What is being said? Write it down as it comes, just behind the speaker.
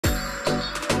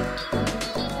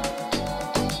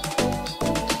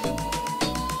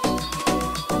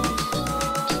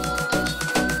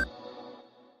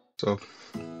So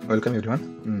welcome everyone.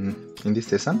 In this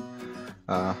session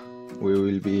we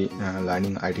will be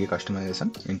learning ITK customization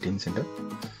in Teamcenter.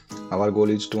 Our goal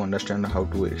is to understand how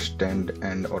to extend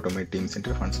and automate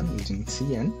Teamcenter function using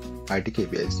C and ITK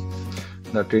APIs.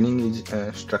 The training is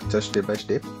structured step by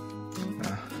step.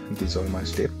 These are my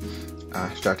steps,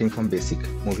 starting from basic,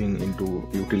 moving into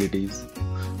utilities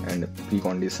and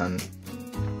precondition,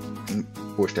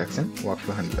 post-action,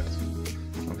 workflow handlers.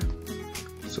 Okay.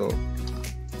 So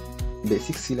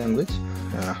basic C language.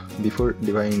 Before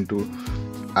dividing into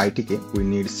ITK, we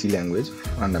need C language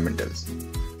fundamentals.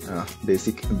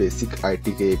 Basic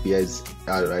ITK APIs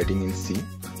are writing in C.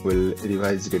 Will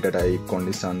revise data type,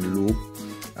 condition, loop,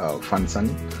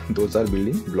 function. Those are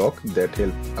building blocks that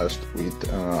help us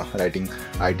with writing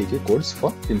ITK codes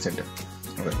for Teamcenter.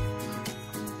 Okay.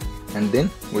 And then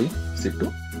we shift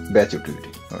to batch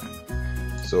utility. Okay.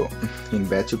 So in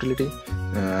batch utility,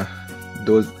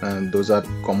 those are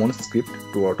common script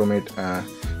to automate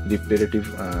repetitive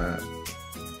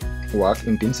work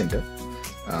in Teamcenter.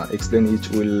 Explain each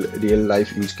will real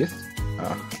life use case.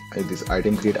 This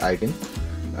item create item.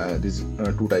 These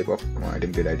two type of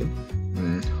item create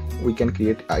item. We can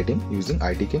create item using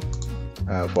ITK.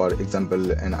 For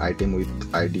example, an item with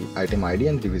item ID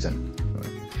and revision.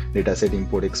 Dataset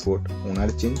import export, owner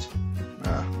change,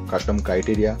 custom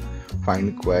criteria,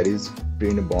 find queries,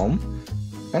 print bomb,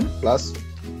 and plus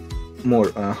more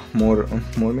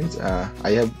means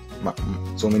I have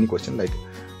so many questions. Like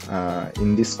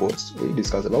in this course we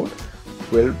discuss about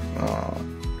 10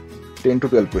 to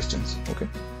 12 questions. Okay.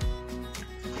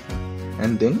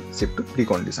 And then shift to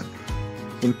precondition.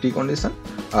 In precondition,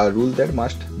 a rule that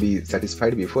must be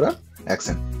satisfied before a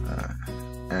action,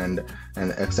 and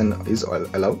action is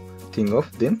allowed. Think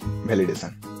of them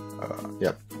validation.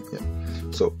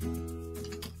 So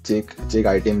check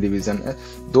item revision,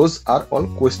 those are all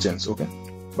questions. Okay,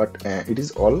 but it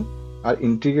is all are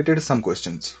integrated some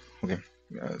questions. Okay.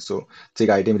 So check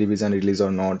item revision release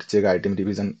or not, check item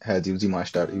revision has UG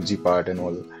master, UG part, and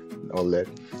all that.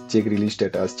 Check release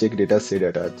status, check data set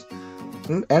attached,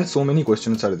 and so many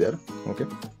questions are there. Okay.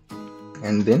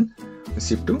 And then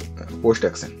shift to post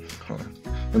action. Okay.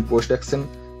 And post action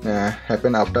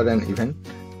happen after an event.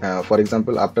 For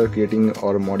example, after creating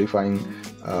or modifying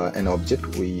an object,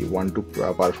 we want to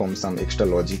perform some extra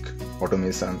logic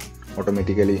automation,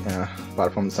 automatically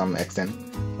perform some action.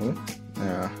 Okay.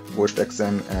 Post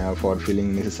action for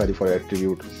filling necessary for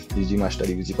attribute UG master,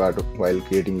 UG part, while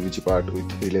creating UG part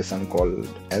with relation called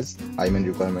as IMAN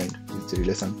requirement. It's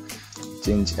relation.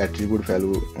 Change attribute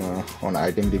value on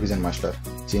item revision master.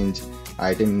 Change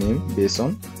item name based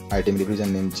on item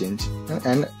revision name change,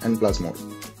 and plus more.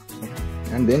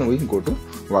 And then we go to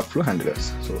workflow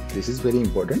handlers. So this is very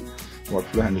important.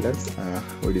 Workflow handlers,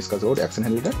 we discuss about action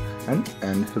handler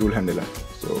and rule handler.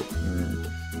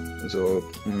 So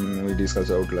we discuss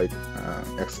about like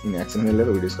in action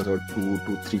handler we discuss about 2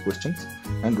 to 3 questions,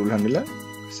 and rule handler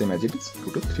same as it is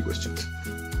 2 to 3 questions.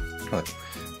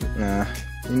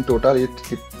 In total it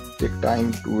take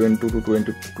time 22 to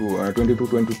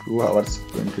 22 hours.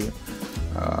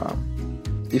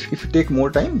 If you take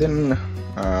more time, then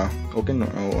okay. No,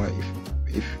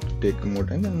 if take more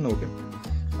time, then okay.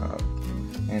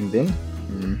 And then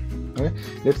okay,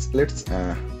 let's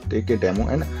take a demo.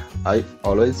 And I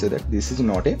always say that this is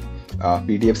not a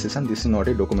PDF session, this is not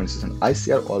a document session. I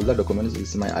share all the documents. This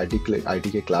is my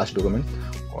ITK class document,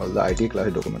 all the ITK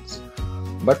class documents.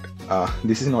 But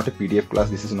this is not a PDF class,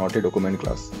 this is not a document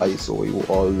class. I show you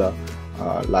all the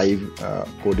live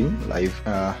coding, live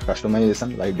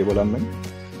customization, live development,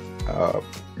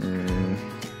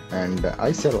 and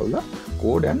I share all the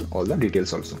code and all the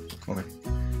details also. Okay.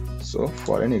 So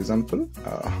for an example,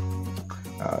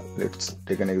 let's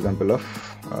take an example of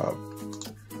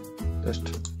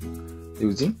just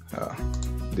using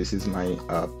this is my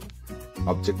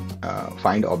object,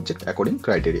 find object according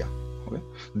criteria. Okay.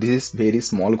 This is very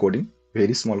small coding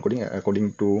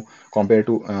according to compared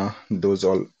to those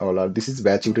all are. This is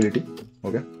batch utility.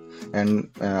 Okay. And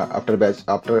after batch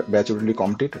utility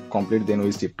complete, then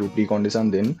we shift to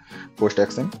precondition, then post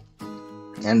action,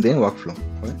 and then workflow.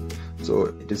 Okay. So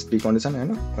it is precondition,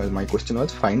 and my question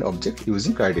was find object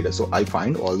using criteria. So I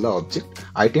find all the object,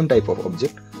 item type of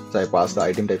object. So I pass the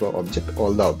item type of object,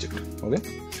 all the object. Okay.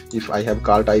 If I have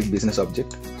car type business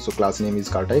object, so class name is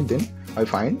car type, then I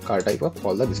find car type of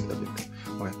all the business object.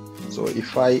 Okay. So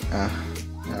if I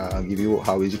give you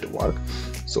how is it work.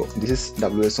 So this is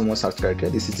WSMO search criteria.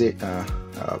 This is a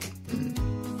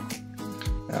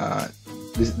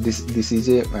this is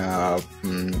a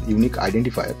unique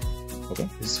identifier. Okay,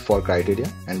 this is for criteria,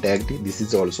 and tag T, this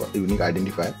is also a unique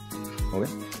identifier. Okay,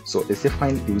 So SF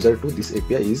find user to this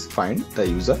API is find the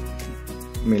user,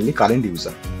 mainly current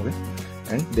user. Okay,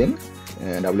 and then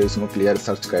WSMO clear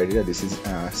search criteria. This is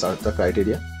search the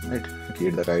criteria, right?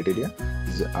 Create the criteria.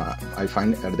 I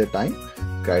find at the time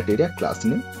criteria class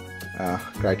name,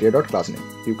 criteria dot class name.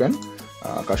 You can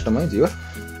customize your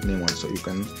name also. You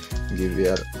can give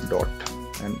your dot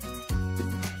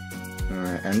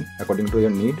and according to your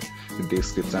need,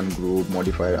 description, group,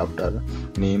 modifier after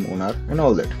name, owner, and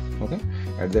all that. Okay,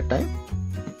 at that time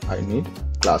I need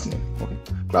class name. Okay,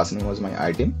 class name was my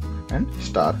item, and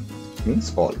star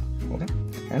means all. Okay,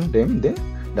 and then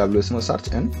WSMO search,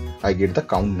 and I get the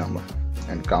count number,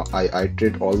 and I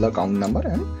iterate all the count number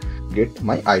and get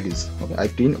my IDs. Okay, I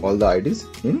print all the IDs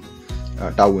in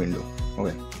tau window.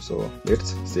 Okay, so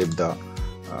let's save the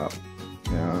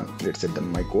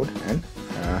my code, and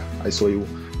I show you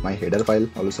my header file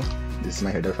also. This is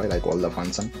my header file. I call the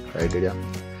function criteria,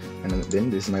 and then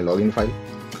this is my login file.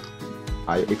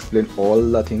 I explain all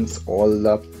the things, all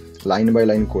the line by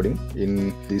line coding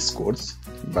in these codes,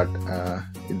 but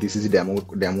this is demo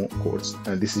codes.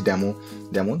 This is demo.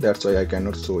 That's why I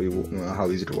cannot show you how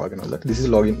is it work and all that. This is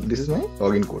login. This is my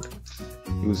login code,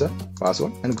 user,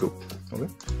 password, and group. Okay,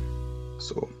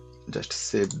 so just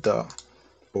save the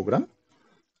program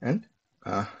and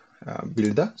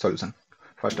build the solution.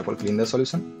 First of all, clean the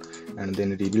solution, and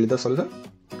then rebuild the solution,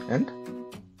 and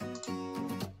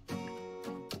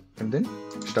then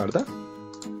start the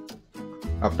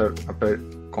after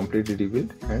completely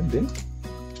rebuild, and then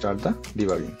start the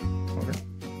debugging. Okay,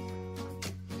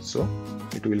 so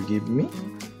it will give me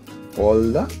all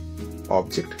the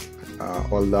object,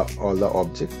 all the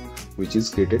object which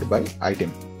is created by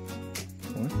item.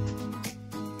 Okay.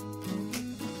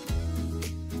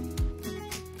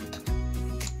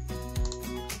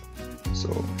 So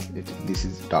this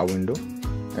is tau window,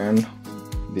 and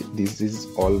this is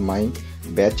all my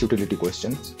batch utility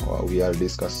questions. We are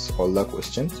discuss all the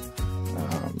questions,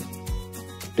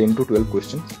 10 to 12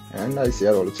 questions, and I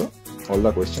share also all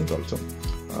the questions also,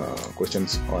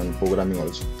 questions on programming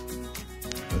also.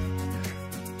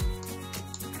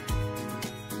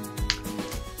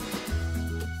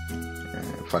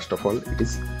 First of all, it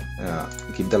is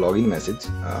give the login message.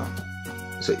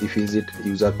 So if is it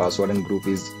user, password, and group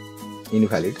is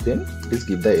invalid, then please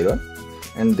give the error,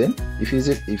 and then if is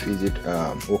it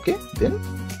okay, then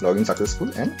login successful,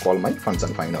 and call my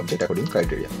function find object according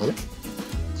criteria. Okay,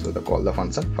 so the call the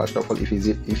function. First of all, if it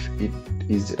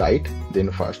is right,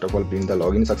 then first of all print the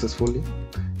login successfully,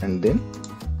 and then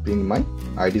print my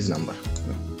ID's number.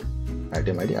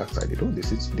 Item ID asks ID2.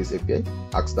 This API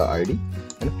asks the ID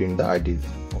and print the ID.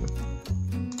 Okay.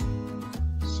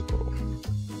 So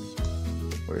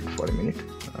wait for a minute.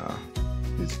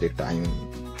 This take time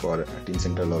for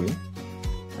Teamcenter login.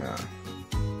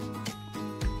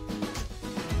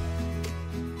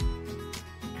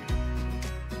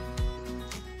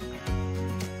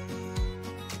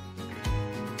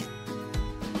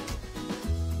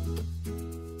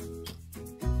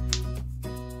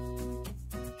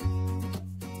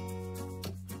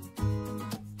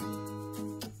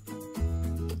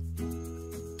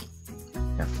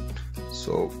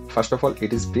 So first of all,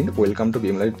 it is print welcome to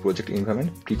BMW project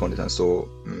environment precondition. So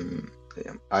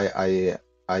I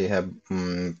have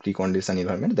precondition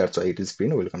environment, that's why it is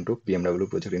print welcome to BMW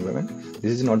project environment.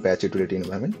 This is not batch utility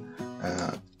environment.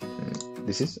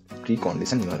 This is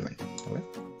precondition environment. Okay,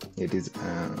 it is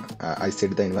I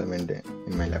set the environment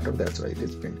in my laptop, that's why it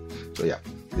is print. So yeah,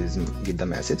 this is get the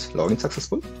message login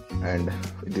successful, and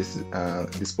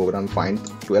this program find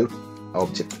 12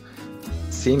 object,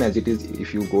 same as it is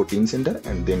if you go Teamcenter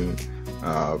and then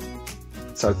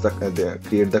search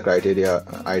create the criteria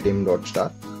item dot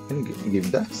star and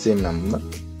give the same number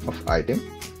of item,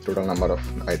 total number of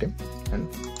item, and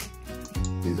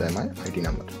these are my ID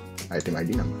number, item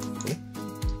ID number. Okay,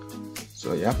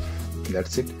 so yeah,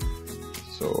 that's it.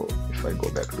 So if I go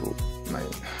back to my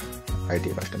IT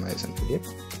customization PDF,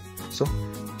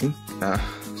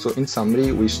 so in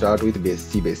summary, we start with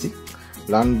basic,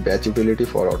 learn batch utility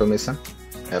for automation,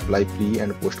 apply pre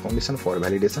and post condition for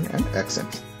validation and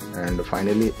actions, and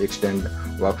finally extend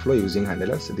workflow using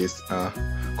handlers. This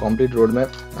complete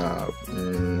roadmap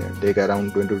take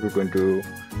around 20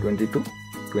 to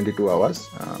 22 hours.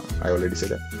 I already said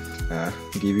that.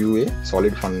 Give you a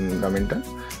solid fundamental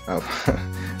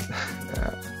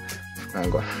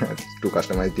to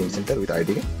customize Teamcenter with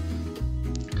ITK.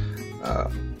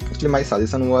 Actually, my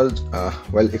suggestion was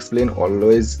well, explain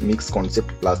always mix concept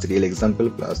plus real example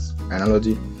plus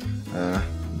analogy.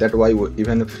 That way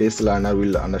even a fresh learner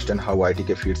will understand how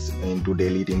ITK fits into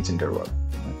daily Teamcenter work.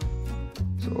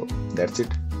 So that's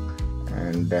it,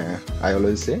 And I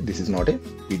always say this is not a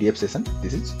PDF session,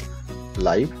 this is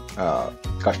live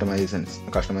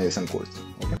customization course.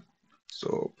 Okay,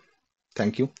 so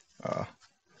thank you.